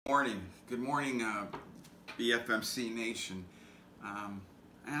Good morning, BFMC Nation. I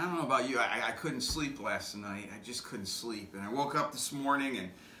don't know about you, I couldn't sleep last night. I just couldn't sleep. And I woke up this morning and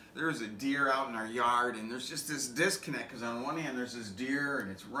there was a deer out in our yard, and there's just this disconnect because on one hand there's this deer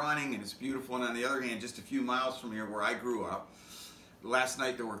and it's running and it's beautiful, and on the other hand, just a few miles from here where I grew up, last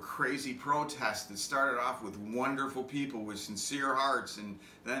night there were crazy protests that started off with wonderful people with sincere hearts, and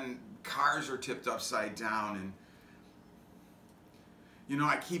then cars are tipped upside down. And you know,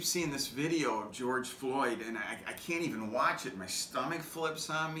 I keep seeing this video of George Floyd, and I can't even watch it. My stomach flips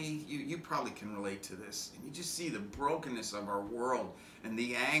on me. You probably can relate to this. And you just see the brokenness of our world and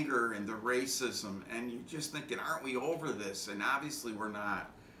the anger and the racism, and you're just thinking, aren't we over this? And obviously we're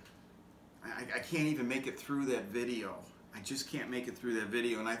not. I can't even make it through that video. I just can't make it through that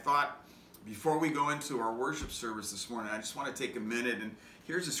video. And I thought, before we go into our worship service this morning, I just want to take a minute, and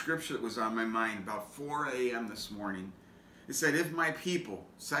here's a scripture that was on my mind about 4 a.m. this morning. It said, if my people,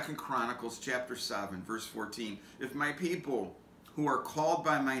 2 Chronicles chapter 7, verse 14, if my people who are called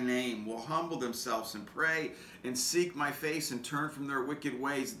by my name will humble themselves and pray and seek my face and turn from their wicked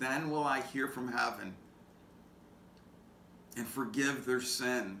ways, then will I hear from heaven and forgive their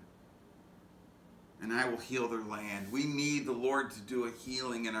sin, and I will heal their land. We need the Lord to do a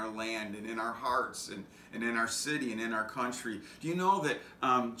healing in our land and in our hearts and in our city and in our country. Do you know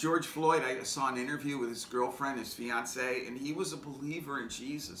that George Floyd, I saw an interview with his girlfriend, his fiance, and he was a believer in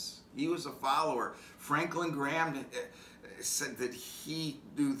Jesus. He was a follower. Franklin Graham said that he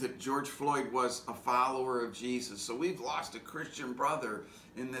knew that George Floyd was a follower of Jesus. So we've lost a Christian brother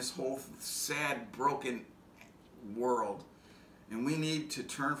in this whole sad, broken world. And we need to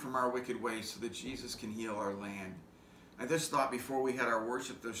turn from our wicked ways so that Jesus can heal our land. I just thought before we had our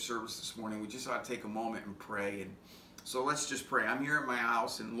worship service this morning, we just ought to take a moment and pray. And so let's just pray. I'm here at my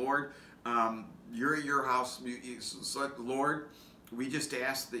house, and Lord, you're at your house. So Lord, we just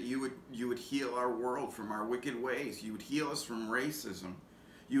ask that you would heal our world from our wicked ways. You would heal us from racism.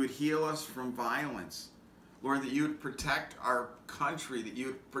 You would heal us from violence. Lord, that you would protect our country, that you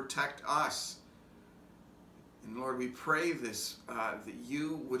would protect us. And Lord, we pray this, that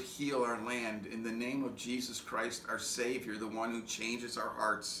you would heal our land in the name of Jesus Christ, our Savior, the one who changes our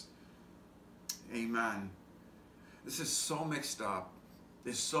hearts. Amen. This is so mixed up.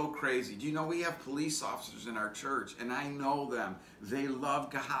 It's so crazy. Do you know we have police officers in our church, and I know them. They love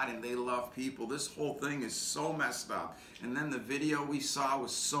God and they love people. This whole thing is so messed up. And then the video we saw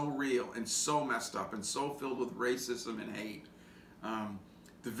was so real and so messed up and so filled with racism and hate.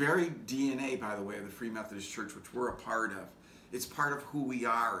 The very DNA, by the way, of the Free Methodist Church, which we're a part of, it's part of who we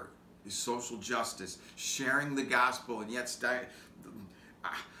are, is social justice, sharing the gospel, and yet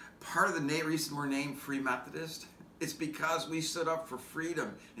part of the reason we're named Free Methodist, it's because we stood up for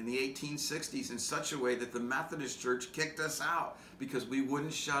freedom in the 1860s in such a way that the Methodist Church kicked us out because we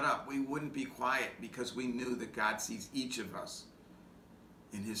wouldn't shut up, we wouldn't be quiet, because we knew that God sees each of us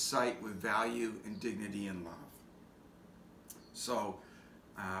in His sight with value and dignity and love. So,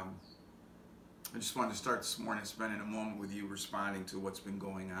 I just wanted to start this morning spending a moment with you responding to what's been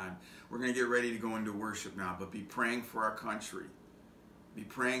going on. We're going to get ready to go into worship now, but be praying for our country. Be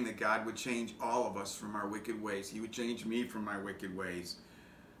praying that God would change all of us from our wicked ways. He would change me from my wicked ways.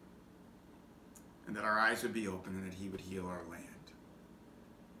 And that our eyes would be open and that He would heal our land.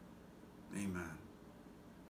 Amen.